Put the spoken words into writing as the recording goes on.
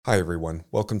Hi, everyone.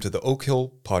 Welcome to the Oak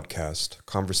Hill Podcast,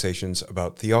 conversations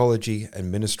about theology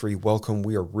and ministry. Welcome.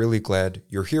 We are really glad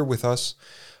you're here with us.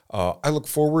 I look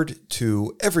forward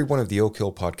to every one of the Oak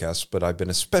Hill podcasts, but I've been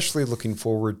especially looking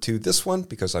forward to this one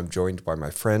because I'm joined by my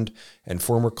friend and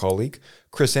former colleague,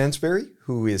 Chris Ansberry,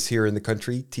 who is here in the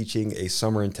country teaching a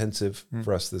summer intensive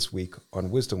for us this week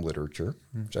on wisdom literature,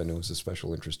 which I know is a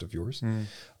special interest of yours.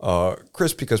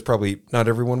 Chris, because probably not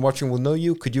everyone watching will know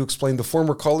you, could you explain the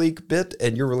former colleague bit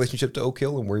and your relationship to Oak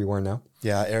Hill and where you are now?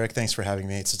 Yeah, Eric, thanks for having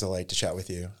me. It's a delight to chat with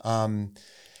you.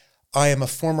 I am a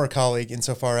former colleague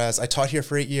insofar as I taught here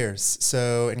for 8 years.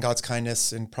 So in God's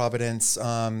kindness and providence,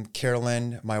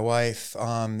 Carolyn, my wife,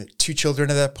 2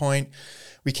 children at that point,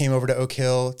 we came over to Oak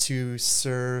Hill to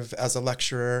serve as a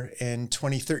lecturer in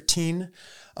 2013.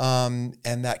 And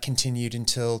that continued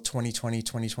until 2020,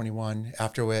 2021,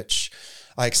 after which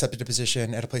I accepted a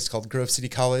position at a place called Grove City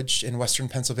College in Western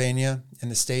Pennsylvania in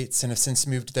the States and have since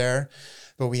moved there.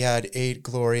 But we had 8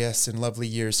 glorious and lovely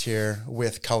years here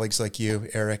with colleagues like you,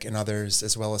 Eric, and others,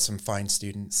 as well as some fine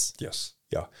students. Yes.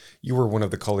 Yeah. You were one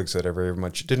of the colleagues that I very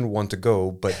much didn't want to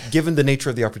go, but given the nature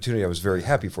of the opportunity, I was very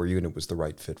happy for you and it was the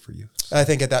right fit for you. So. I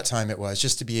think at that time it was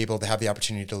just to be able to have the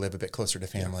opportunity to live a bit closer to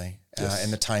family Yes.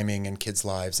 and the timing and kids'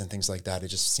 lives and things like that. It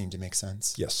just seemed to make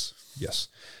sense. Yes. Yes.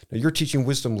 Now you're teaching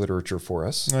wisdom literature for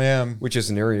us. I am. Which is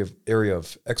an area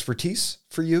of expertise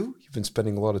for you. You've been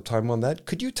spending a lot of time on that.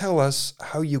 Could you tell us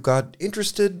how you got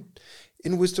interested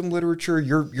in wisdom literature,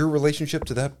 your relationship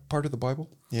to that part of the Bible?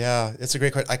 Yeah, it's a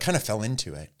great question. I kind of fell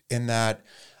into it in that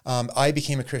I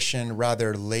became a Christian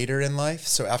rather later in life.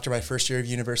 So after my first year of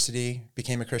university,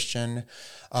 became a Christian,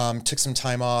 took some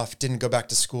time off, didn't go back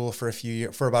to school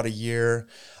for about a year.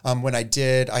 When I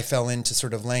did, I fell into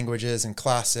sort of languages and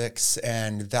classics,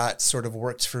 and that sort of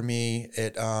worked for me.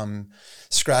 It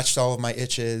scratched all of my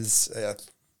itches.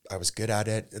 I was good at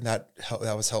it, and that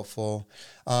was helpful.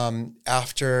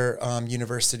 After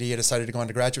university, I decided to go on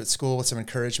to graduate school with some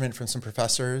encouragement from some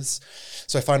professors.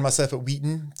 So I found myself at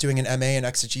Wheaton doing an MA in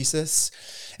exegesis.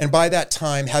 And by that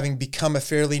time, having become a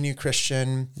fairly new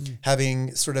Christian,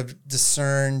 having sort of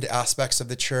discerned aspects of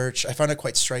the church, I found it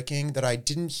quite striking that I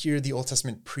didn't hear the Old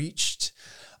Testament preached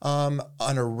on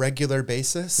a regular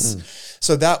basis.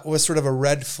 So that was sort of a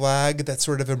red flag that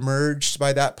sort of emerged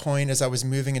by that point as I was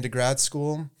moving into grad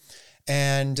school.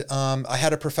 And I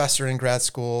had a professor in grad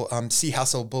school, C.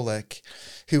 Hassel Bullock,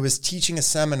 who was teaching a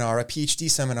PhD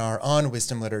seminar on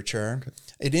wisdom literature. Okay.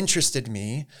 It interested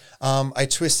me. I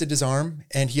twisted his arm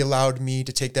and he allowed me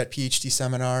to take that PhD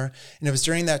seminar. And it was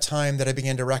during that time that I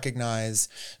began to recognize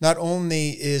not only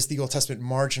is the Old Testament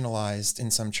marginalized in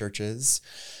some churches,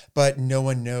 but no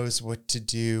one knows what to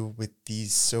do with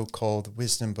these so-called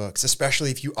wisdom books, especially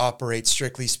if you operate,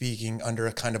 strictly speaking, under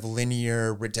a kind of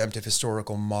linear, redemptive,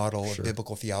 historical model of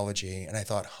biblical theology. And I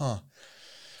thought,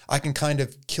 I can kind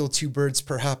of kill 2 birds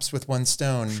perhaps with one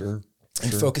stone.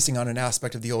 And focusing on an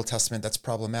aspect of the Old Testament that's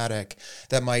problematic,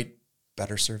 that might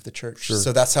better serve the church.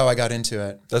 So that's how I got into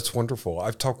it. That's wonderful.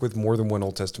 I've talked with more than one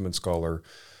Old Testament scholar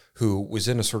who was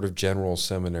in a sort of general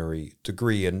seminary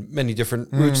degree and many different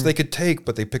routes they could take,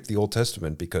 but they picked the Old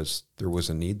Testament because there was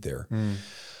a need there.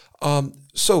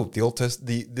 So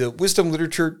the wisdom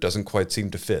literature doesn't quite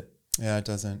seem to fit. Yeah, it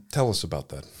doesn't. Tell us about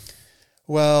that.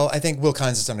 Well, I think Will Kynes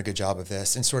has done a good job of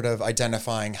this in sort of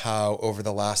identifying how over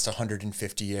the last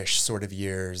 150-ish sort of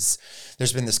years,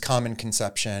 there's been this common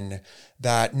conception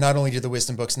that not only do the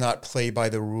wisdom books not play by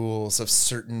the rules of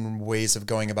certain ways of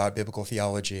going about biblical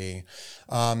theology,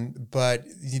 but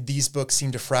these books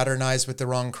seem to fraternize with the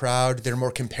wrong crowd. They're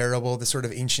more comparable to sort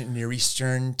of ancient Near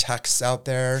Eastern texts out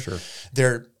there.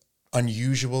 They're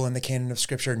unusual in the canon of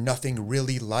Scripture, nothing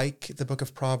really like the book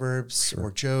of Proverbs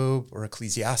or Job or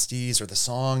Ecclesiastes or the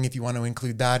Song, if you want to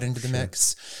include that into the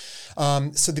mix.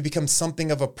 So they become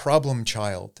something of a problem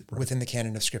child within the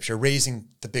canon of Scripture, raising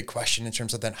the big question in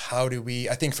terms of then how do we,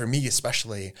 I think for me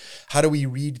especially, how do we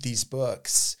read these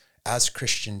books as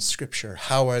Christian Scripture?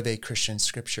 How are they Christian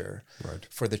Scripture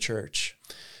for the church?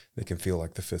 They can feel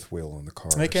like the fifth wheel on the car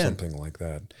or something like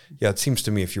that. Yeah, it seems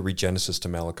to me if you read Genesis to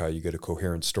Malachi, you get a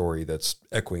coherent story that's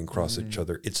echoing across each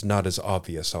other. It's not as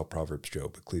obvious how Proverbs,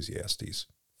 Job, Ecclesiastes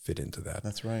fit into that.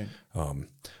 That's right.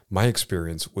 My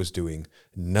experience was doing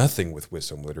nothing with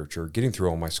wisdom literature, getting through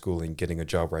all my schooling, getting a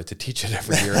job where I had to teach it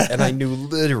every year, and I knew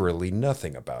literally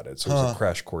nothing about it. So it was a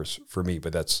crash course for me,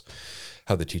 but that's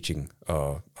how the teaching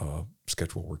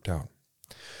schedule worked out.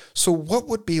 So what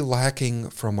would be lacking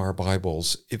from our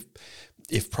Bibles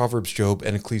if Proverbs, Job,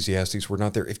 and Ecclesiastes were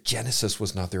not there, if Genesis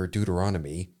was not there, or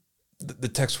Deuteronomy,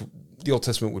 the Old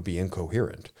Testament would be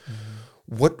incoherent.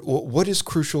 What is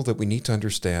crucial that we need to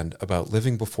understand about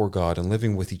living before God and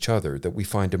living with each other that we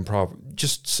find in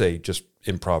just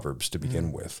in Proverbs to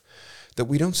begin with, that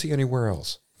we don't see anywhere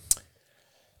else?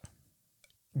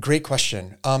 Great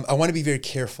question. I want to be very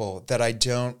careful that I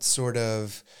don't sort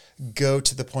of go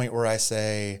to the point where I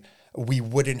say we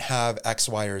wouldn't have X,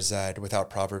 Y, or Z without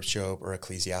Proverbs, Job, or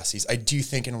Ecclesiastes. I do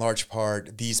think in large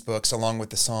part these books, along with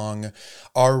the song,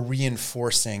 are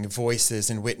reinforcing voices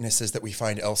and witnesses that we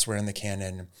find elsewhere in the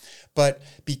canon. But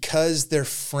because they're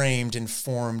framed and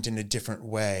formed in a different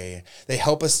way, they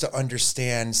help us to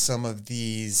understand some of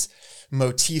these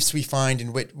motifs we find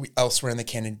elsewhere in the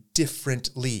canon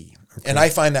differently. Okay. And I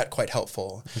find that quite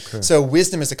helpful. Okay. So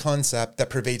wisdom is a concept that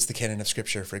pervades the canon of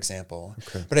Scripture, for example.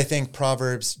 Okay. But I think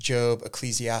Proverbs, Job,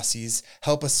 Ecclesiastes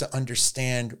help us to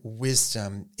understand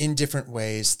wisdom in different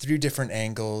ways, through different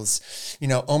angles,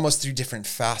 almost through different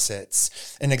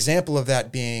facets. An example of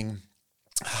that being,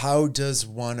 how does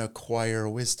one acquire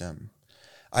wisdom?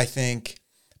 I think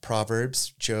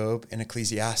Proverbs, Job, and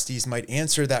Ecclesiastes might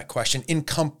answer that question in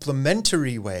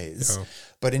complementary ways,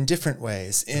 but in different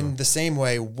ways. In the same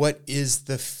way, what is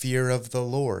the fear of the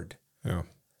Lord? Yeah.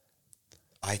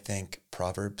 I think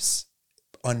Proverbs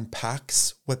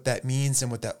unpacks what that means and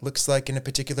what that looks like in a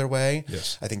particular way.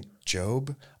 Yes. I think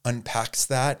Job unpacks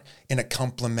that in a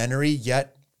complementary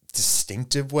yet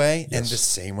distinctive way, and the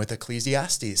same with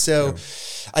Ecclesiastes. So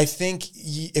I think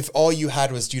if all you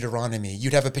had was Deuteronomy,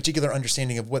 you'd have a particular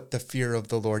understanding of what the fear of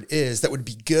the Lord is that would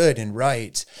be good and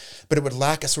right, but it would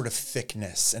lack a sort of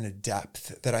thickness and a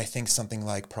depth that I think something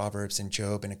like Proverbs and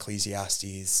Job and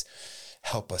Ecclesiastes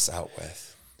help us out with.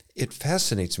 It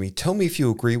fascinates me. Tell me if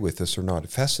you agree with this or not. It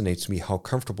fascinates me how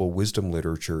comfortable wisdom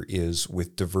literature is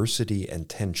with diversity and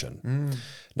tension.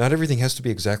 Not everything has to be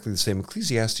exactly the same.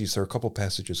 Ecclesiastes, there are a couple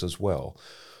passages as well,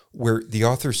 where the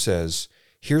author says,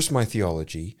 here's my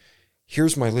theology,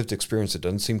 here's my lived experience. It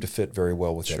doesn't seem to fit very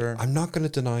well with it. I'm not going to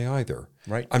deny either.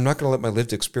 Right. I'm not going to let my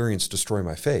lived experience destroy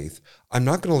my faith. I'm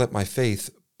not going to let my faith,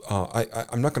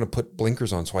 I'm not going to put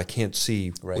blinkers on so I can't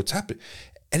see what's happening.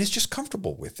 And it's just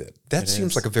comfortable with it. That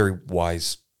seems like a very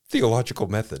wise theological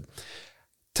method.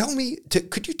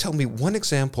 Could you tell me one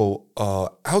example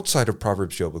outside of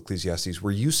Proverbs, Job, Ecclesiastes,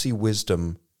 where you see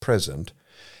wisdom present?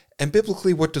 And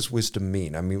biblically, what does wisdom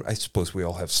mean? I mean, I suppose we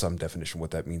all have some definition of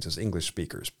what that means as English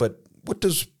speakers, but what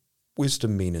does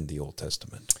wisdom mean in the Old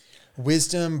Testament?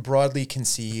 Wisdom, broadly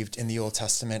conceived in the Old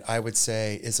Testament, I would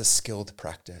say, is a skilled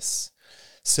practice.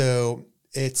 So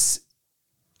it's...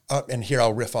 and here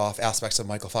I'll riff off aspects of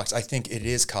Michael Fox. I think it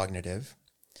is cognitive.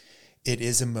 It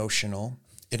is emotional.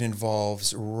 It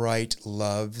involves right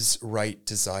loves, right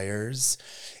desires.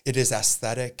 It is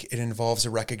aesthetic. It involves a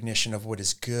recognition of what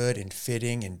is good and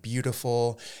fitting and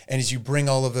beautiful. And as you bring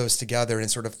all of those together in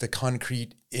sort of the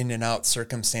concrete in and out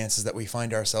circumstances that we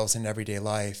find ourselves in everyday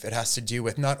life, it has to do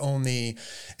with not only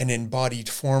an embodied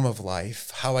form of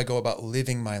life, how I go about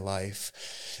living my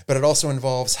life, but it also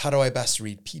involves how do I best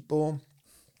read people?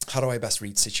 How do I best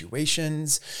read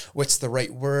situations? What's the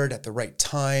right word at the right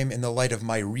time in the light of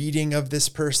my reading of this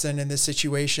person in this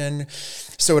situation?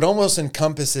 So it almost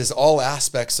encompasses all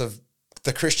aspects of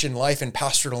the Christian life and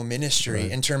pastoral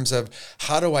ministry in terms of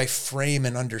how do I frame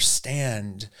and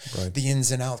understand the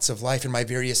ins and outs of life and my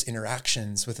various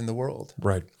interactions within the world.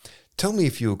 Right. Tell me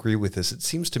if you agree with this. It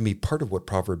seems to me part of what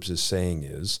Proverbs is saying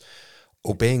is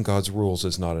obeying God's rules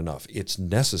is not enough. It's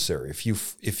necessary.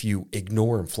 If you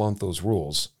ignore and flaunt those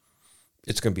rules,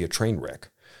 it's going to be a train wreck.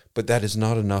 But that is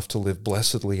not enough to live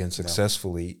blessedly and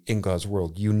successfully in God's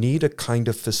world. You need a kind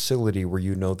of facility where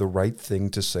you know the right thing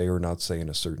to say or not say in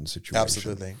a certain situation.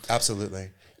 Absolutely.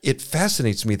 Absolutely. It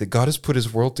fascinates me that God has put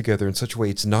his world together in such a way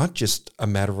it's not just a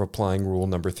matter of applying rule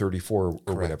number 34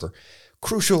 or whatever,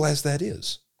 crucial as that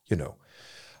is,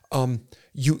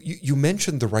 You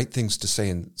mentioned the right things to say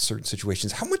in certain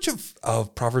situations. How much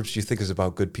of Proverbs do you think is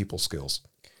about good people skills?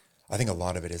 I think a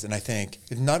lot of it is. And I think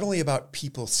not only about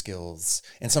people skills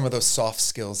and some of those soft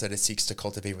skills that it seeks to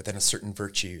cultivate within a certain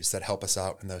virtues that help us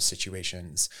out in those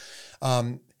situations.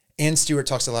 Ann Stewart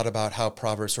talks a lot about how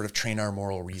Proverbs sort of train our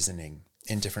moral reasoning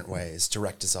in different ways,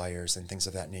 direct desires and things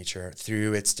of that nature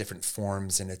through its different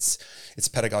forms and its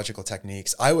pedagogical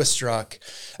techniques. I was struck,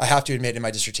 I have to admit in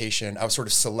my dissertation, I was sort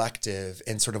of selective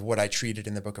in sort of what I treated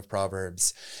in the book of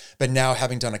Proverbs. But now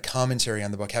having done a commentary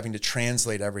on the book, having to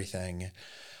translate everything,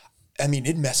 I mean,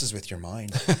 it messes with your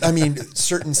mind. I mean,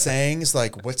 certain sayings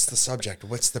like, what's the subject?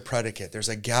 What's the predicate? There's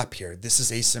a gap here. This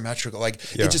is asymmetrical. Like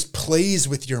it just plays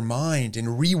with your mind and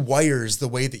rewires the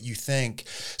way that you think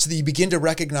so that you begin to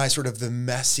recognize sort of the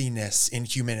messiness in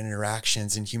human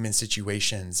interactions and human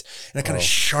situations. And it kind of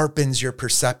sharpens your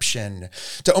perception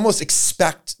to almost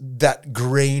expect that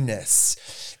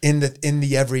grayness in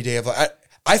the everyday of life.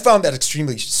 I found that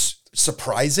extremely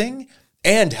surprising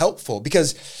and helpful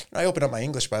because I open up my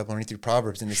English Bible and read through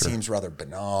Proverbs and it seems rather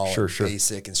banal, and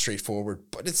basic and straightforward,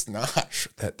 but it's not.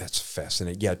 That's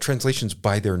fascinating. Yeah, translations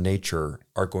by their nature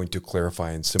are going to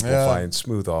clarify and simplify and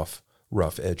smooth off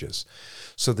rough edges.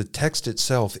 So the text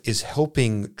itself is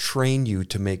helping train you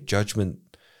to make judgment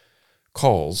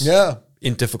calls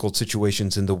in difficult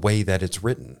situations in the way that it's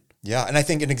written. Yeah, and I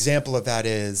think an example of that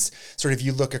is sort of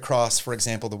you look across, for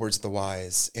example, the words of the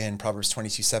wise in Proverbs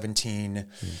 22:17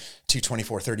 to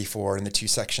 24:34 in the two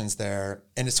sections there.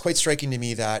 And it's quite striking to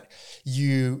me that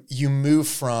you move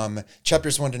from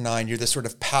chapters 1 to 9, you're this sort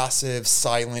of passive,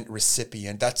 silent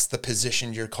recipient. That's the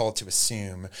position you're called to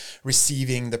assume,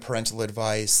 receiving the parental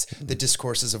advice, the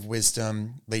discourses of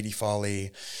wisdom, Lady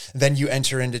Folly. Then you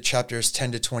enter into chapters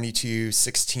 10 to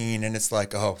 22:16, and it's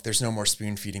like, oh, there's no more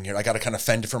spoon feeding here. I got to kind of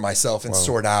fend for myself and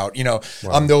sort out,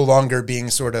 I'm no longer being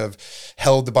sort of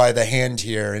held by the hand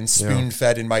here and spoon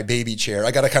fed in my baby chair.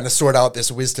 I got to kind of sort out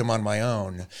this wisdom on my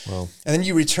own. And then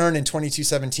you return in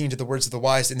 22:17 to the words of the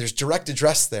wise, and there's direct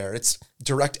address there. It's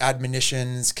direct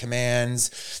admonitions,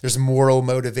 commands. There's moral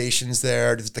motivations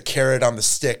there. There's the carrot on the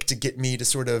stick to get me to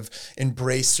sort of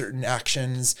embrace certain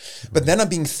actions. But then I'm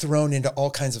being thrown into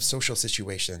all kinds of social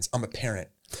situations. I'm a parent,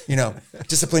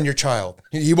 discipline your child.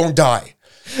 He won't die.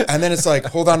 And then it's like,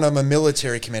 hold on, I'm a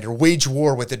military commander, wage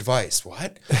war with advice.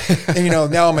 What? And,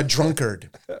 now I'm a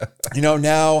drunkard.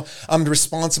 Now I'm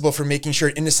responsible for making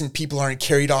sure innocent people aren't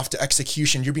carried off to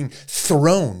execution. You're being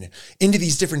thrown into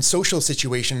these different social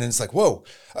situations. And it's like, whoa,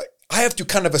 I have to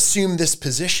kind of assume this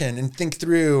position and think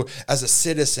through as a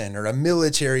citizen or a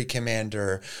military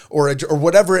commander or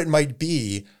whatever it might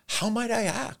be. How might I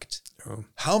act?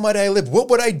 How might I live? What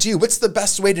would I do? What's the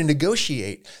best way to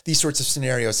negotiate these sorts of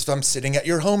scenarios? If I'm sitting at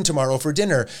your home tomorrow for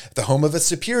dinner, at the home of a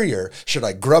superior, should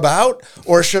I grub out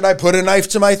or should I put a knife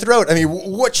to my throat? I mean,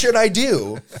 what should I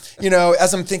do?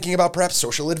 As I'm thinking about perhaps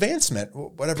social advancement,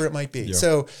 whatever it might be.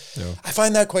 So I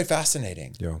find that quite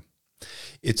fascinating. Yeah.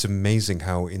 It's amazing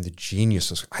how in the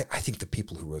geniuses, I think the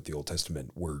people who wrote the Old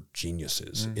Testament were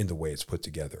geniuses in the way it's put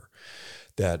together.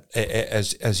 That,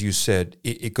 as you said,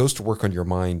 it goes to work on your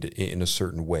mind in a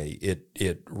certain way.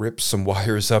 It rips some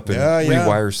wires up and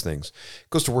rewires things. It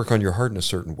goes to work on your heart in a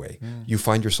certain way. You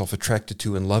find yourself attracted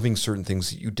to and loving certain things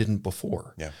that you didn't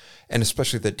before. Yeah. And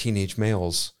especially that teenage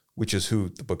males, which is who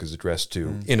the book is addressed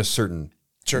to, in a certain,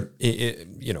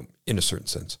 in a certain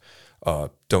sense,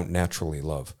 don't naturally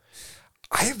love.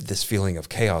 I have this feeling of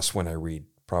chaos when I read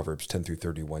Proverbs 10 through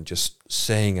 31, just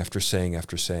saying after saying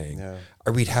after saying. Yeah. I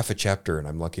read half a chapter and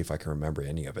I'm lucky if I can remember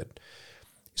any of it.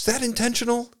 Is that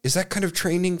intentional? Is that kind of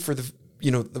training for the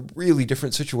really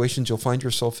different situations you'll find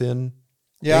yourself in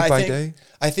day by day?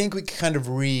 I think we kind of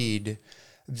read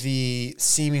the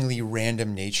seemingly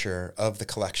random nature of the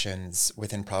collections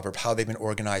within Proverb, how they've been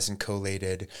organized and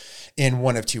collated in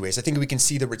one of two ways. I think we can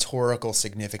see the rhetorical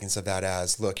significance of that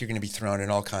as, look, you're going to be thrown in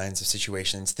all kinds of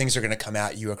situations. Things are going to come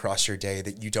at you across your day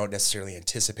that you don't necessarily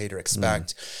anticipate or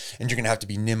expect. And you're going to have to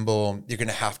be nimble. You're going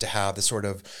to have the sort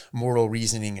of moral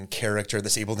reasoning and character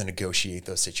that's able to negotiate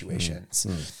those situations.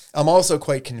 I'm also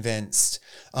quite convinced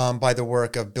by the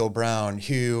work of Bill Brown,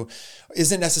 who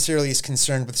isn't necessarily as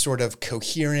concerned with sort of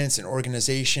coherence and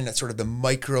organization at sort of the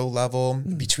micro level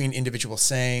between individual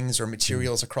sayings or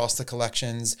materials across the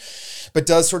collections, but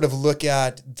does sort of look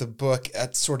at the book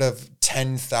at sort of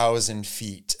 10,000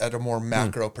 feet at a more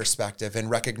macro perspective and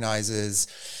recognizes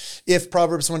if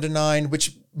Proverbs 1 to 9,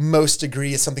 which most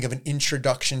agree is something of an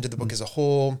introduction to the book as a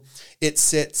whole, it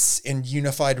sits in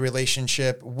unified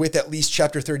relationship with at least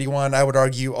chapter 31. I would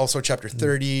argue also chapter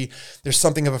 30. There's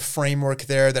something of a framework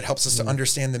there that helps us to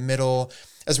understand the middle.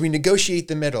 As we negotiate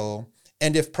the middle,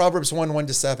 and if Proverbs 1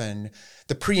 to 7,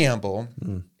 the preamble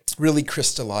really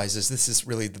crystallizes, this is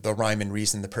really the rhyme and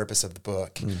reason, the purpose of the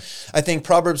book. I think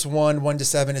Proverbs 1 to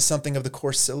 7 is something of the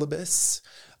core syllabus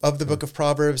of the book of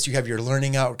Proverbs. You have your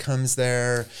learning outcomes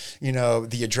there, you know,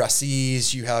 the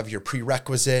addressees, you have your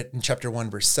prerequisite in chapter 1,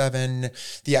 verse 7.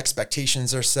 The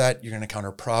expectations are set. You're going to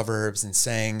encounter proverbs and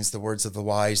sayings, the words of the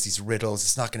wise, these riddles.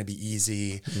 It's not going to be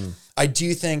easy. I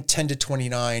do think 10 to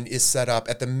 29 is set up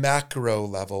at the macro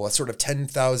level, a sort of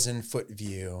 10,000 foot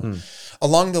view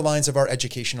along the lines of our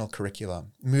educational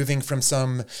curriculum, moving from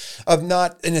some of,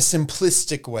 not in a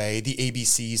simplistic way, the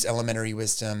ABCs, elementary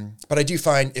wisdom. But I do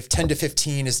find if 10 to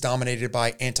 15 is dominated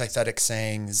by antithetic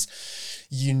sayings,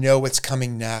 you know what's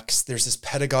coming next. There's this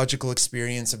pedagogical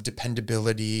experience of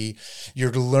dependability.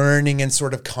 You're learning in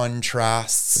sort of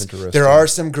contrasts. There are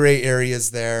some gray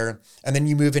areas there. And then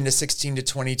you move into 16 to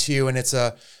 22 and it's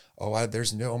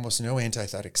there's almost no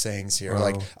antithetic sayings here.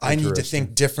 Like, I need to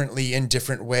think differently in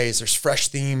different ways. There's fresh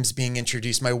themes being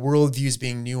introduced. My worldview is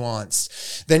being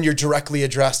nuanced. Then you're directly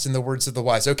addressed in the words of the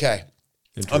wise. Okay,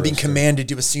 I'm being commanded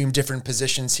to assume different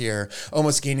positions here,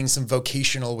 almost gaining some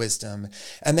vocational wisdom.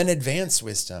 And then advanced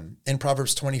wisdom in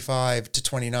Proverbs 25 to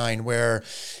 29, where,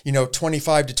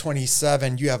 25 to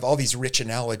 27, you have all these rich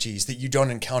analogies that you don't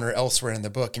encounter elsewhere in the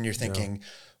book. And you're thinking,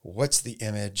 what's the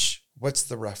image? What's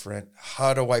the referent?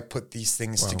 How do I put these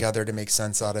things together to make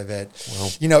sense out of it?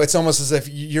 It's almost as if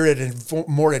you're at a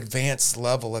more advanced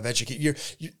level of education.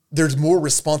 There's more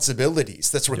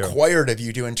responsibilities that's required of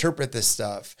you to interpret this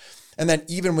stuff. And then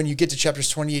even when you get to chapters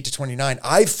 28 to 29,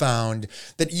 I've found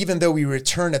that even though we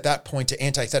return at that point to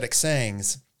antithetic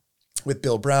sayings with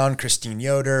Bill Brown, Christine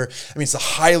Yoder, it's a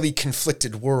highly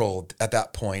conflicted world at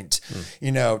that point.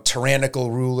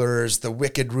 Tyrannical rulers, the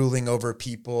wicked ruling over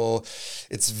people.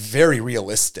 It's very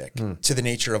realistic to the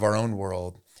nature of our own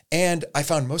world. And I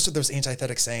found most of those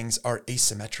antithetic sayings are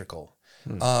asymmetrical.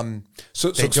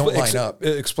 So they don't line up.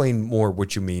 Explain more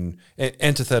what you mean.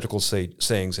 Antithetical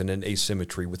sayings and an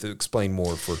asymmetry. Explain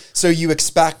more for. So you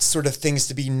expect sort of things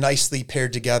to be nicely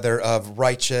paired together of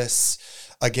righteous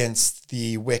against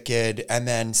the wicked, and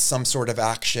then some sort of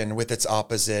action with its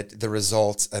opposite, the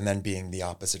result, and then being the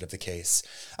opposite of the case.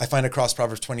 I find across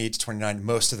Proverbs 28 to 29,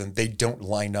 most of them, they don't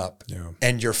line up.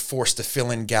 And you're forced to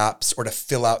fill in gaps or to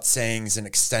fill out sayings and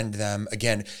extend them.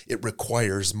 Again, it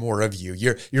requires more of you.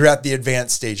 You're at the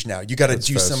advanced stage now. You got to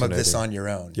do some of this on your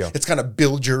own. It's kind of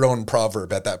build your own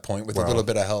proverb at that point with a little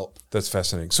bit of help. That's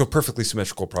fascinating. So a perfectly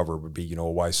symmetrical proverb would be, a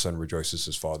wise son rejoices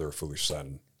his father, a foolish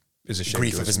son is ashamed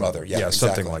grief of his mother. Yeah, exactly.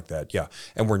 Something like that. Yeah.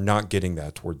 And we're not getting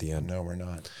that toward the end. No, we're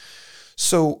not.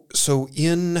 So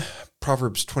in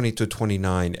Proverbs 20 to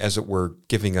 29, as it were,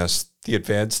 giving us the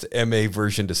advanced MA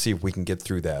version to see if we can get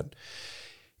through that,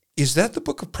 is that the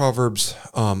book of Proverbs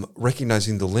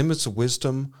recognizing the limits of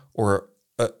wisdom, or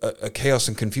a chaos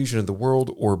and confusion in the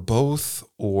world, or both?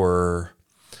 Or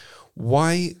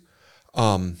why...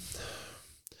 Can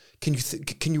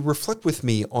you reflect with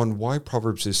me on why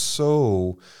Proverbs is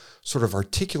so sort of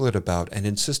articulate about and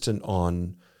insistent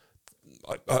on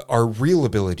our real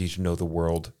ability to know the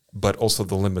world, but also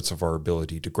the limits of our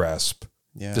ability to grasp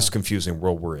this confusing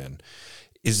world we're in?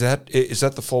 Is that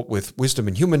the fault with wisdom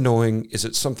and human knowing? Is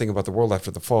it something about the world after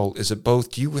the fall? Is it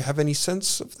both? Do you have any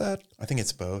sense of that? I think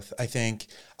it's both. I think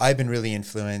I've been really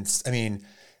influenced.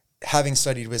 Having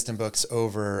studied wisdom books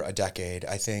over a decade,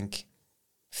 I think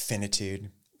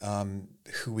finitude,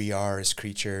 who we are as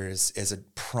creatures, is a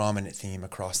prominent theme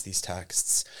across these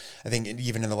texts. I think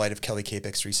even in the light of Kelly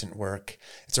Kapik's recent work,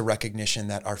 it's a recognition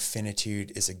that our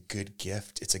finitude is a good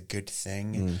gift. It's a good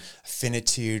thing.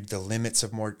 Finitude, the limits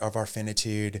of our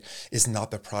finitude, is not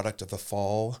the product of the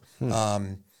fall.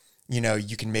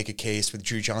 You can make a case with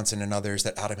Drew Johnson and others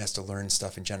that Adam has to learn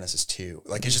stuff in Genesis 2.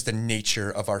 It's just the nature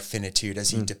of our finitude as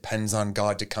he depends on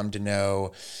God to come to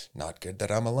know, not good that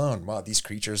I'm alone. Wow, these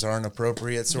creatures aren't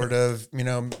appropriate sort of,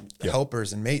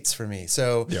 helpers and mates for me.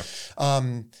 So,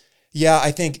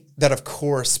 I think that, of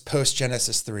course,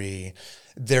 post-Genesis 3,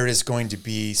 there is going to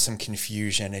be some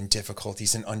confusion and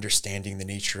difficulties in understanding the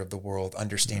nature of the world,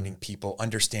 understanding people,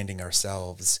 understanding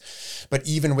ourselves. But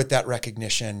even with that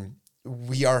recognition,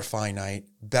 we are finite.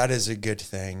 That is a good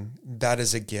thing. That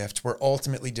is a gift. We're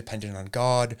ultimately dependent on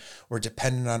God. We're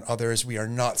dependent on others. We are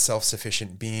not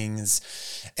self-sufficient beings.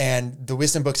 And the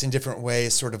wisdom books in different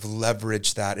ways sort of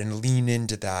leverage that and lean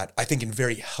into that, I think, in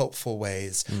very helpful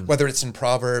ways, whether it's in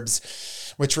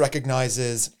Proverbs, which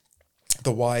recognizes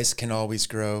the wise can always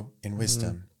grow in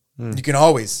wisdom. You can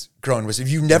always grow in wisdom.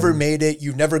 If you've never made it,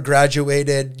 you've never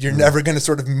graduated, you're never going to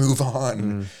sort of move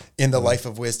on in the life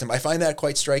of wisdom. I find that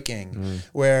quite striking,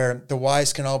 where the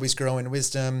wise can always grow in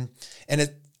wisdom.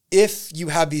 And if you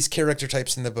have these character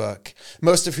types in the book,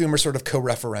 most of whom are sort of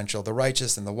co-referential, the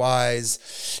righteous and the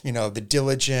wise, the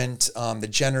diligent, the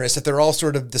generous, if they're all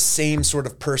sort of the same sort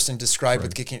of person described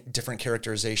with different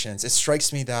characterizations, it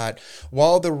strikes me that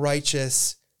while the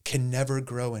righteous can never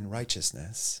grow in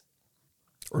righteousness.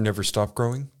 Or never stop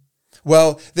growing?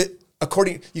 Well,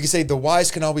 you can say the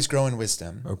wise can always grow in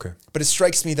wisdom. Okay. But it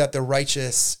strikes me that the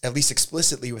righteous, at least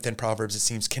explicitly within Proverbs, it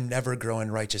seems, can never grow in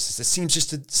righteousness. It seems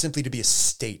just simply to be a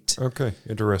state. Okay,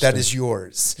 interesting. That is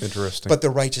yours. Interesting. But the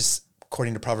righteous,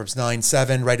 according to Proverbs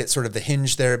 9:7, right, it's sort of the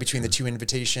hinge there between the two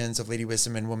invitations of Lady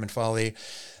Wisdom and Woman Folly.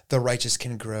 The righteous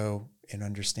can grow in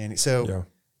understanding. So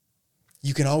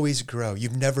you can always grow.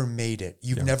 You've never made it.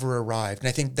 You've never arrived. And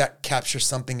I think that captures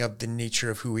something of the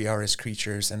nature of who we are as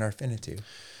creatures and our finitude.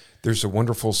 There's a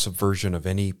wonderful subversion of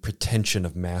any pretension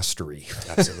of mastery.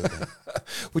 Absolutely.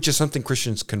 Which is something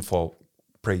Christians can fall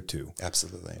prey to.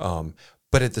 Absolutely.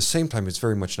 But at the same time, it's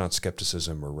very much not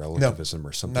skepticism or relativism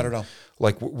or something. Not at all.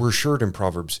 Like we're assured in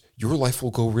Proverbs, your life will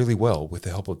go really well with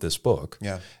the help of this book.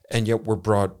 Yeah. And yet we're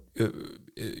brought,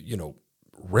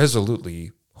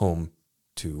 resolutely home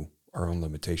to our own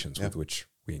limitations with which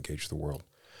we engage the world.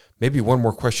 Maybe one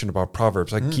more question about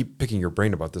Proverbs. I keep picking your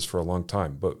brain about this for a long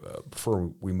time, but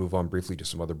before we move on briefly to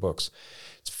some other books,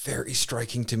 it's very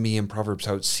striking to me in Proverbs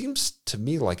how it seems to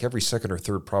me like every second or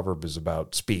third proverb is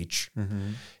about speech,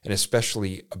 and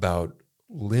especially about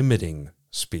limiting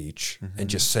speech and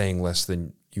just saying less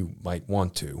than you might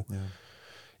want to. Yeah.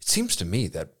 It seems to me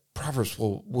that Proverbs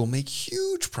will make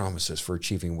huge promises for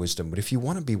achieving wisdom, but if you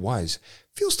want to be wise,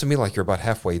 it feels to me like you're about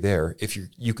halfway there if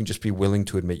you can just be willing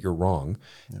to admit you're wrong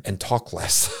and talk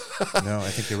less. No, I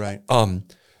think you're right.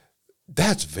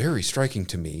 That's very striking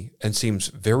to me and seems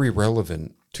very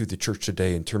relevant to the church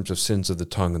today in terms of sins of the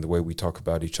tongue and the way we talk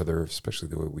about each other, especially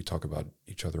the way we talk about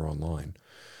each other online.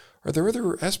 Are there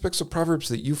other aspects of Proverbs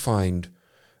that you find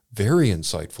very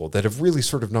insightful that have really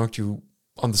sort of knocked you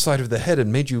on the side of the head and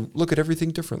made you look at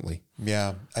everything differently?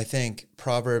 Yeah, I think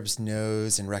Proverbs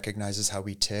knows and recognizes how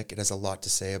we tick. It has a lot to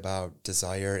say about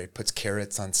desire. It puts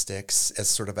carrots on sticks as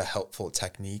sort of a helpful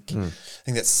technique. I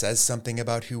think that says something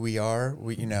about who we are.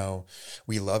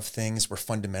 We love things. We're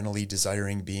fundamentally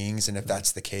desiring beings. And if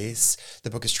that's the case, the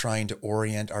book is trying to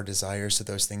orient our desires to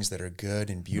those things that are good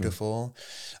and beautiful.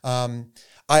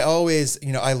 I always,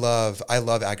 I love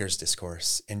Agur's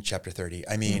discourse in chapter 30.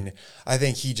 I mean, I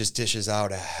think he just dishes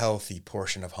out a healthy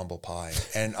portion of humble pie.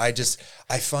 And I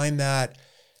find that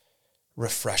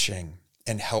refreshing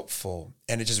and helpful.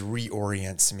 And it just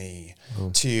reorients me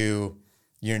to,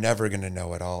 you're never going to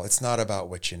know it all. It's not about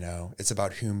what you know. It's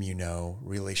about whom you know,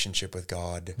 relationship with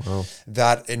God. Wow.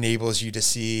 That enables you to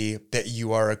see that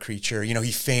you are a creature.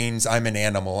 He feigns, I'm an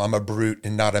animal, I'm a brute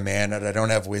and not a man, and I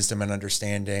don't have wisdom and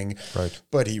understanding. Right.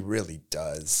 But he really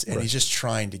does. And he's just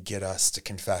trying to get us to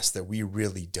confess that we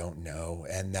really don't know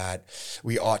and that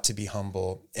we ought to be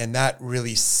humble. And that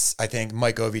really, I think,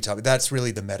 Mike Ovey taught me, that's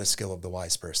really the meta skill of the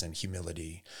wise person,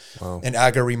 humility. Wow. And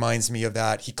Agur reminds me of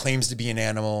that. He claims to be an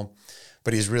animal,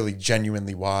 but he's really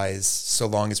genuinely wise so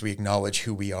long as we acknowledge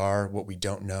who we are, what we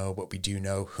don't know, what we do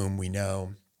know, whom we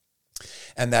know.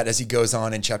 And that as he goes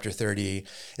on in chapter 30,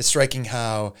 it's striking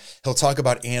how he'll talk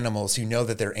about animals who know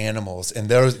that they're animals and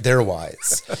they're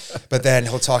wise. But then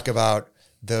he'll talk about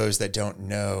those that don't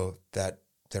know that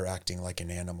they're acting like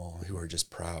an animal, who are just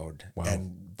proud. Wow.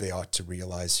 And they ought to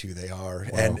realize who they are.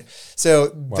 Wow. And so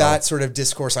that sort of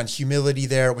discourse on humility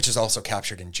there, which is also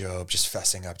captured in Job, just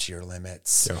fessing up to your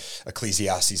limits. Yeah.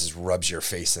 Ecclesiastes rubs your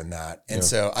face in that. And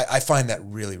so I find that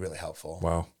really, really helpful.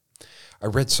 Wow. I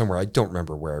read somewhere, I don't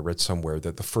remember where, I read somewhere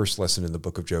that the first lesson in the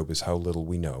book of Job is how little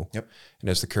we know. Yep. And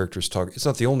as the characters talk, it's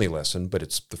not the only lesson, but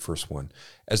it's the first one.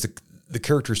 As the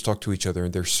characters talk to each other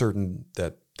and they're certain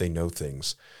that they know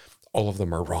things, all of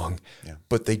them are wrong,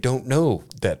 but they don't know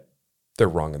that they're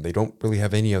wrong and they don't really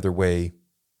have any other way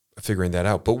of figuring that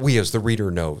out. But we as the reader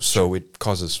know, so it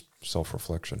causes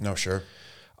self-reflection. No, sure.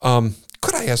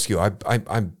 Could I ask you,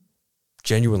 I'm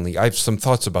genuinely, I have some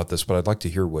thoughts about this, but I'd like to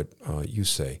hear what you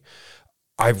say.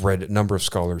 I've read a number of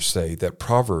scholars say that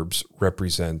Proverbs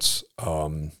represents,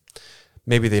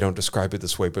 maybe they don't describe it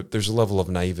this way, but there's a level of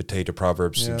naivete to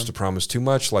Proverbs, seems to promise too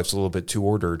much, life's a little bit too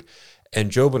ordered.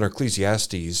 And Job and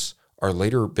Ecclesiastes are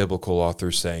later biblical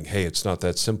authors saying, hey, it's not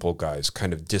that simple, guys,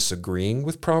 kind of disagreeing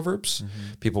with Proverbs.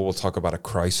 Mm-hmm. People will talk about a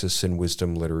crisis in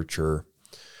wisdom literature.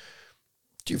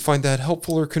 Do you find that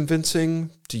helpful or convincing?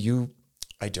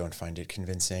 I don't find it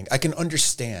convincing. I can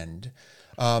understand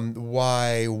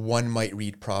why one might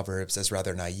read Proverbs as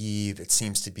rather naive. It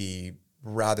seems to be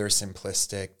rather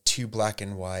simplistic, too black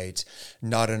and white,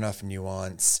 not enough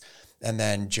nuance. And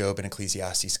then Job and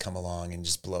Ecclesiastes come along and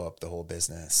just blow up the whole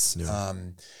business. Yeah.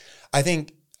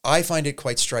 I find it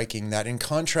quite striking that in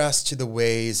contrast to the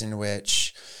ways in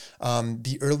which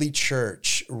the early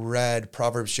church read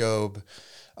Proverbs, Job,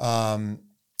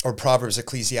 or Proverbs,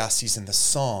 Ecclesiastes, and the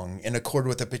song in accord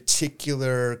with a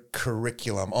particular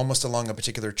curriculum, almost along a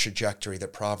particular trajectory,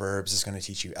 that Proverbs is going to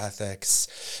teach you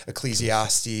ethics,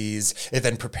 Ecclesiastes, it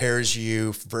then prepares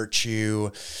you for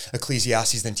virtue,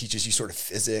 Ecclesiastes then teaches you sort of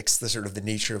physics, the sort of the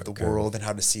nature of the world and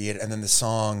how to see it, and then the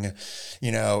song,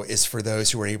 is for those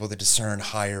who are able to discern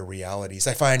higher realities.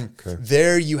 I find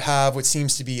there you have what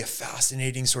seems to be a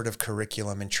fascinating sort of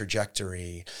curriculum and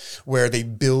trajectory where they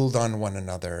build on one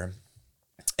another.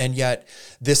 And yet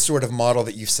this sort of model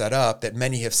that you've set up, that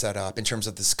many have set up in terms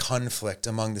of this conflict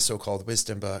among the so-called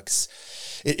wisdom books,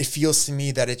 it feels to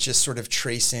me that it's just sort of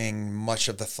tracing much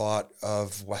of the thought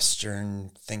of Western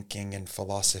thinking and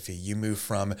philosophy. You move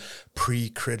from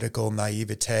pre-critical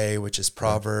naivete, which is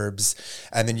Proverbs,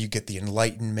 and then you get the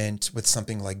Enlightenment with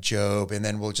something like Job, and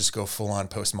then we'll just go full on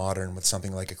postmodern with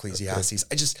something like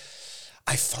Ecclesiastes.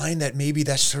 I find that maybe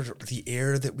that's sort of the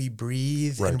air that we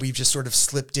breathe, and we've just sort of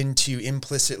slipped into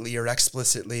implicitly or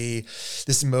explicitly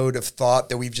this mode of thought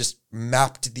that we've just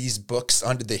mapped these books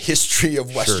onto the history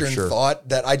of Western thought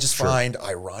that I just find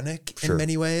ironic in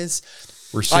many ways.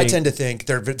 I tend to think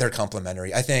they're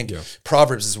complementary. I think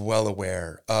Proverbs is well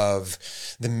aware of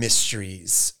the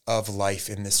mysteries of life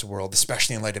in this world,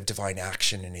 especially in light of divine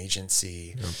action and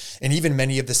agency. Yeah. And even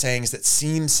many of the sayings that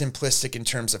seem simplistic in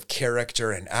terms of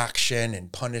character and action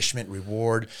and punishment,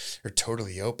 reward, are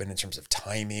totally open in terms of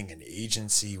timing and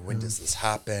agency. When does this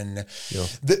happen? Yeah.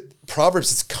 The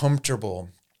Proverbs is comfortable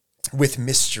with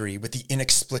mystery, with the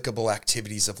inexplicable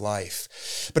activities of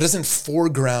life, but doesn't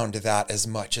foreground that as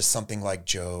much as something like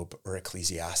Job or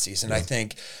Ecclesiastes. And I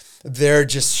think they're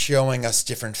just showing us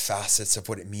different facets of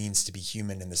what it means to be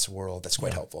human in this world. That's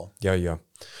quite helpful. Yeah.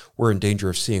 We're in danger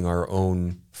of seeing our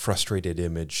own frustrated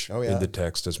image in the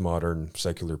text as modern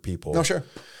secular people. No, sure.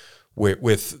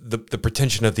 With the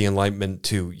pretension of the Enlightenment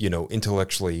to,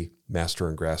 intellectually master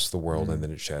and grasp the world, and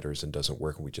then it shatters and doesn't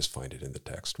work, and we just find it in the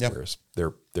text, whereas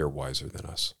they're wiser than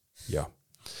us. Yeah.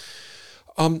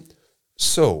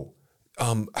 So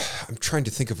I'm trying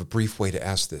to think of a brief way to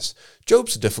ask this.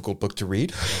 Job's a difficult book to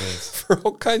read for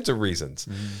all kinds of reasons.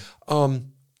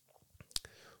 Would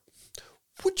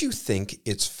you think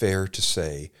it's fair to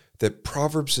say that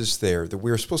Proverbs is there, that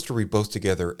we're supposed to read both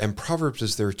together, and Proverbs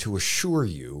is there to assure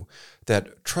you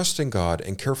that trust in God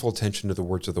and careful attention to the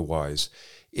words of the wise,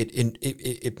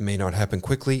 it may not happen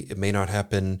quickly, it may not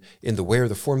happen in the way or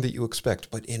the form that you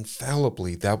expect, but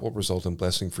infallibly that will result in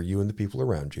blessing for you and the people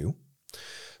around you.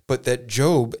 But that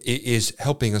Job is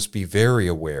helping us be very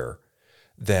aware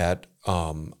that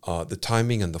the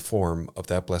timing and the form of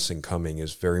that blessing coming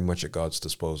is very much at God's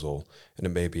disposal, and it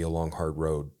may be a long, hard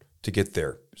road to get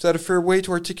there. Is that a fair way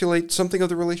to articulate something of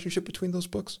the relationship between those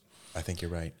books? I think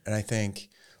you're right. And I think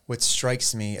what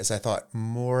strikes me as I thought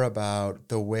more about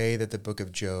the way that the book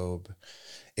of Job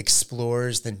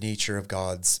explores the nature of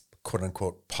God's quote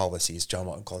unquote policies. John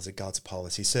Walton calls it God's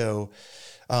policy. So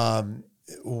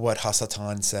what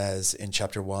Hasatan says in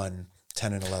chapter 1,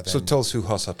 10 and 11. So tell us who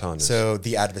Hasatan is. So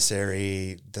the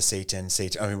adversary, the Satan.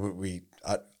 I mean,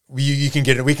 we can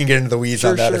get into the weeds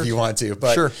on that if you want to,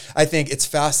 but I think it's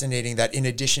fascinating that in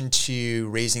addition to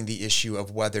raising the issue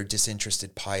of whether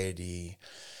disinterested piety,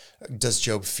 does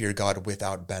Job fear God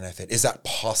without benefit? Is that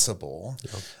possible?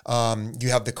 Yeah. You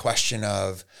have the question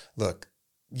of, look,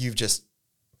 you've just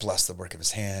blessed the work of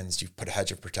his hands. You've put a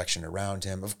hedge of protection around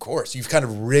him. Of course, you've kind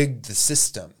of rigged the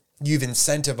system. You've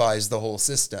incentivized the whole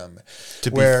system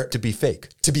to be fake.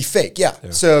 To be fake, yeah.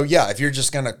 So if you're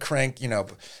just gonna crank,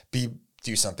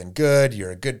 do something good,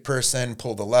 you're a good person,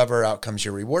 pull the lever, out comes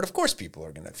your reward. Of course, people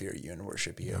are gonna fear you and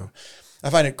worship you. Yeah. I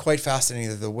find it quite fascinating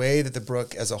that the way that the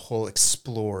book as a whole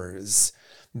explores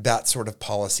that sort of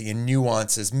policy and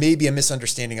nuances, maybe a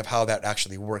misunderstanding of how that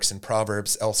actually works in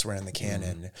Proverbs elsewhere in the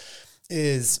canon,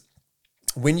 is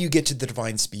when you get to the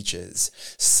divine speeches,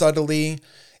 subtly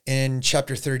in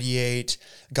chapter 38,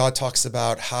 God talks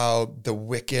about how the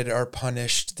wicked are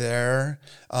punished there,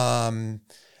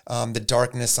 the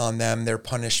darkness on them, their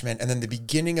punishment. And then the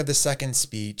beginning of the second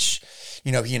speech,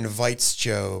 he invites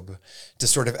Job to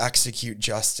sort of execute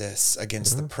justice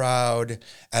against the proud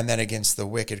and then against the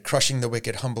wicked, crushing the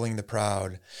wicked, humbling the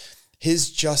proud.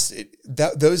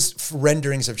 Those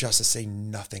renderings of justice say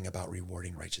nothing about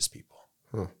rewarding righteous people.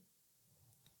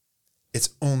 It's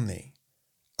only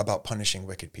about punishing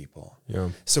wicked people. Yeah.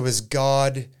 So is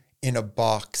God in a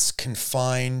box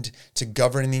confined to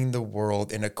governing the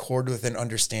world in accord with an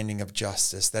understanding of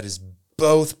justice that is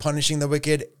both punishing the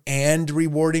wicked and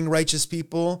rewarding righteous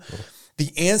people?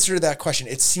 The answer to that question,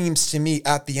 it seems to me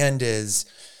at the end, is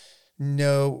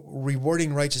no,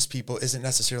 rewarding righteous people isn't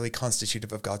necessarily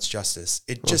constitutive of God's justice.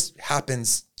 It just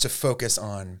happens to focus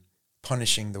on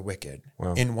punishing the wicked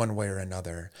in one way or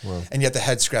another. And yet the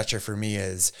head scratcher for me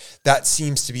is that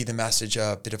seems to be the message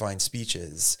of the divine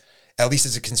speeches, at least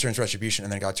as it concerns retribution.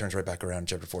 And then God turns right back around in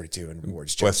chapter 42 and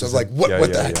rewards Job. So I was like, what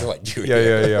the heck do I do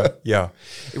here? Yeah.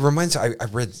 It reminds, I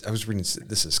was reading,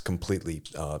 this is completely,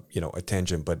 a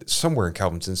tangent, but somewhere in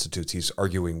Calvin's Institutes, he's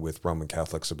arguing with Roman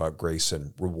Catholics about grace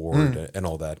and reward and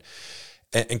all that.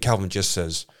 And Calvin just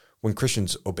says, when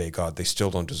Christians obey God, they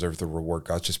still don't deserve the reward.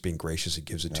 God's just being gracious. He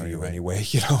gives it to you anyway.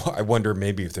 I wonder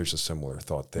maybe if there's a similar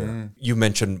thought there. You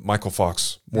mentioned Michael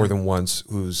Fox more than once,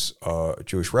 who's a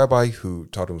Jewish rabbi who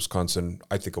taught in Wisconsin,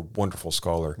 I think a wonderful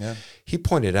scholar. Yeah. He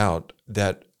pointed out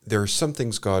that there are some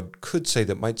things God could say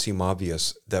that might seem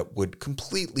obvious that would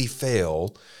completely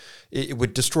fail. It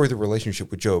would destroy the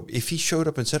relationship with Job. If he showed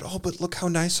up and said, oh, but look how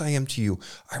nice I am to you,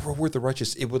 I reward the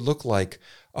righteous, it would look like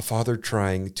a father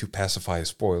trying to pacify a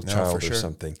spoiled child or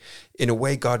something. In a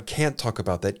way, God can't talk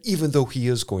about that, even though he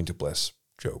is going to bless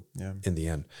Job in the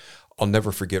end. I'll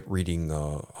never forget reading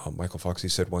Michael Fox. He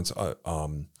said once,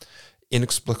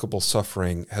 inexplicable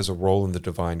suffering has a role in the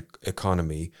divine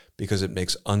economy because it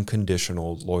makes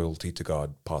unconditional loyalty to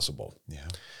God possible,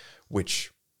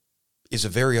 which is a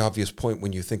very obvious point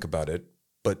when you think about it,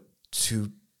 but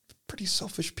to pretty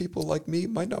selfish people like me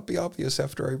might not be obvious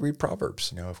after I read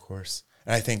Proverbs. No, of course.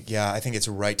 And I think it's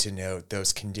right to note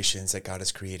those conditions that God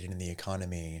has created in the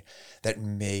economy that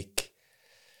make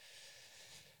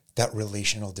that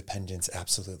relational dependence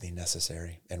absolutely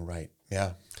necessary and right.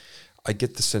 Yeah. I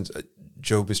get the sense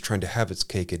Job is trying to have its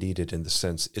cake and eat it, in the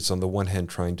sense it's on the one hand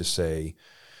trying to say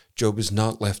Job is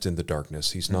not left in the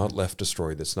darkness. He's not left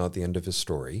destroyed. That's not the end of his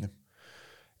story. Yeah.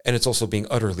 And it's also being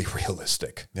utterly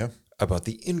realistic about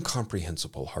the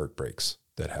incomprehensible heartbreaks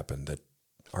that happen that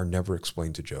are never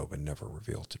explained to Job and never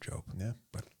revealed to Job. Yeah.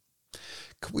 But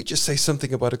could we just say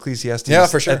something about Ecclesiastes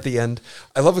for sure. at the end?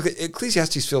 I love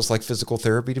Ecclesiastes. Feels like physical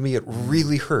therapy to me. It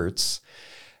really hurts.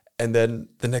 And then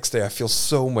the next day I feel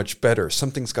so much better.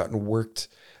 Something's gotten worked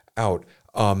out.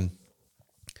 What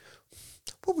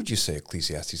would you say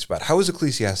Ecclesiastes is about? How is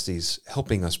Ecclesiastes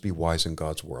helping us be wise in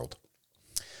God's world?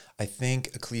 I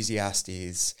think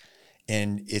Ecclesiastes,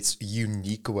 in its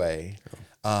unique way,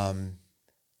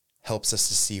 helps us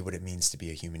to see what it means to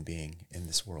be a human being in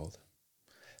this world.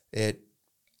 It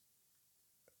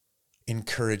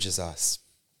encourages us,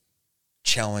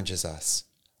 challenges us,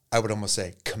 I would almost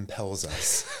say compels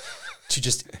us to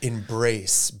just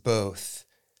embrace both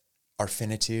our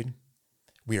finitude.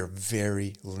 We are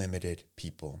very limited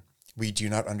people. We do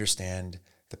not understand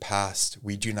the past.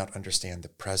 We do not understand the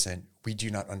present. We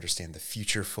do not understand the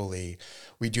future fully.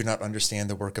 We do not understand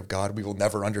the work of God. We will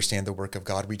never understand the work of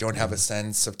God. We don't have a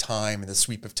sense of time and the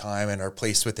sweep of time and our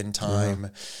place within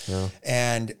time.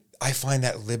 And I find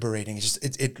that liberating.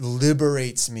 It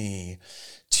liberates me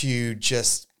to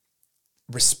just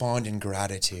respond in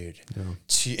gratitude,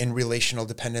 in relational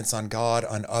dependence on God,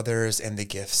 on others, and the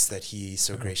gifts that he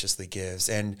so graciously gives.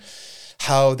 And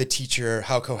how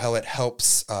Kohelet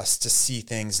helps us to see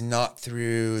things not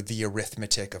through the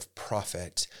arithmetic of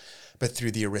profit, but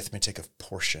through the arithmetic of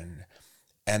portion.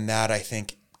 And that, I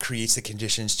think, creates the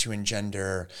conditions to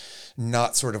engender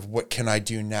not sort of what can I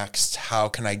do next? How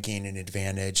can I gain an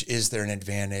advantage? Is there an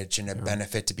advantage and a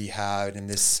benefit to be had in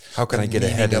this? How can I get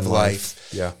ahead of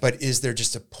life? Yeah. But is there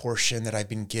just a portion that I've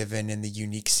been given in the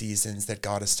unique seasons that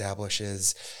God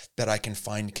establishes that I can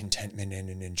find contentment in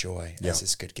and enjoy as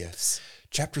his good gifts?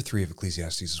 Chapter 3 of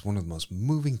Ecclesiastes is one of the most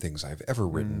moving things I've ever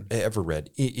read,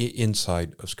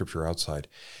 inside of Scripture, outside.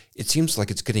 It seems like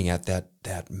it's getting at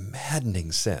that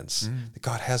maddening sense that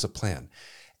God has a plan.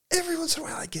 Every once in a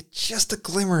while I get just a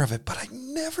glimmer of it, but I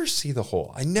never see the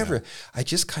whole. I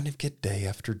just kind of get day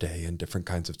after day in different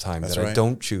kinds of time I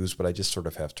don't choose, but I just sort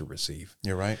of have to receive.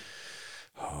 You're right.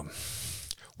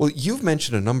 Well, you've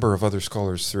mentioned a number of other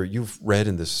scholars through. You've read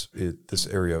in this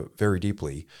area very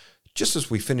deeply. Just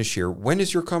as we finish here, when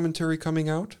is your commentary coming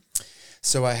out?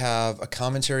 So I have a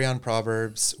commentary on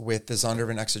Proverbs with the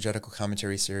Zondervan Exegetical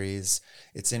Commentary Series.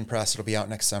 It's in press. It'll be out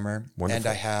next summer. Wonderful. And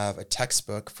I have a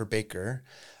textbook for Baker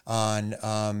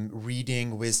on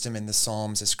reading wisdom in the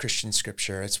Psalms as Christian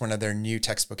scripture. It's one of their new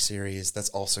textbook series that's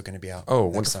also going to be out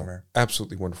next summer.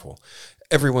 Absolutely wonderful.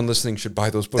 Everyone listening should buy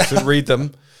those books and read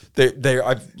them.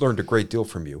 I've learned a great deal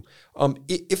from you.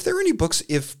 If there are any books,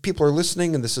 if people are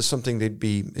listening and this is something they'd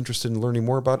be interested in learning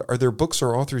more about, are there books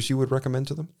or authors you would recommend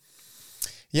to them?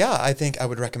 Yeah, I think I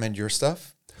would recommend your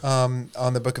stuff on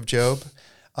the book of Job.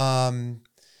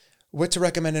 What to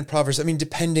recommend in Proverbs? I mean,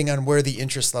 depending on where the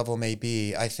interest level may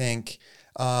be, I think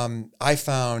I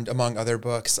found, among other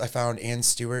books, I found Anne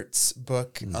Stewart's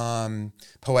book,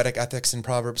 Poetic Ethics in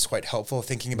Proverbs, quite helpful.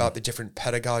 Thinking about the different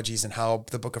pedagogies and how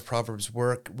the book of Proverbs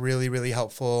work, really, really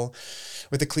helpful.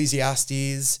 With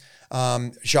Ecclesiastes,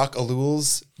 Jacques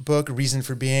Ellul's book, Reason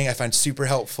for Being, I find super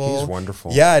helpful. He's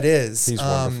wonderful. Yeah, it is. He's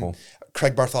wonderful.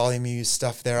 Craig Bartholomew's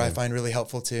stuff there I find really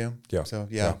helpful too. Yeah. So,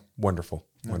 yeah. Wonderful.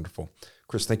 Wonderful.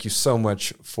 Chris, thank you so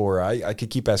much for, I could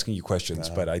keep asking you questions,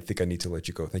 but I think I need to let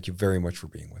you go. Thank you very much for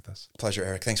being with us. Pleasure,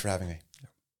 Eric. Thanks for having me.